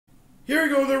Here we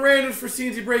go, the randoms for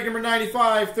C&C break number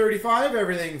 95, 35.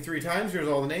 Everything 3 times. Here's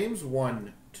all the names.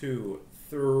 1, 2,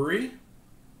 3.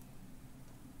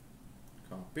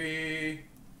 Copy.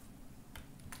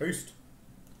 Paste.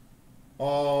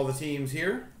 All the teams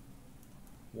here.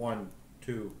 1,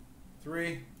 2,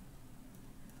 3.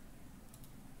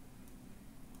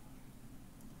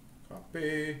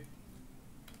 Copy.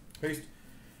 Paste.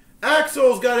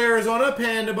 Axel's got Arizona.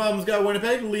 Panda Bum's got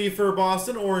Winnipeg. Lee for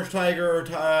Boston. Orange Tiger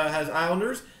has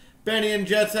Islanders. Benny and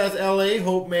Jets has LA.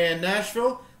 Hope Man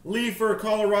Nashville. Lee for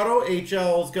Colorado.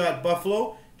 HL's got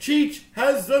Buffalo. Cheech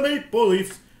has the Maple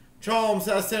Leafs. Chalmers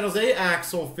has San Jose.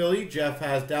 Axel Philly. Jeff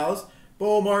has Dallas.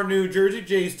 Beaumont New Jersey.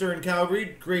 Jay Stern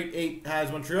Calgary. Great 8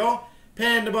 has Montreal.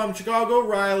 Panda Bum Chicago.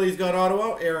 Riley's got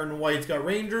Ottawa. Aaron White's got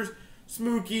Rangers.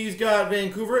 Smokey's got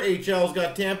Vancouver. HL's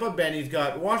got Tampa. Benny's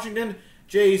got Washington.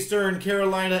 Jay Stern,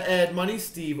 Carolina, Ed Money.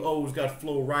 Steve O's got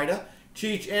Florida.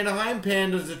 Cheech, Anaheim.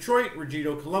 Pandas, Detroit.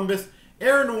 Regito, Columbus.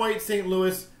 Aaron White, St.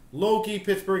 Louis. Loki,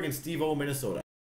 Pittsburgh. And Steve O, Minnesota.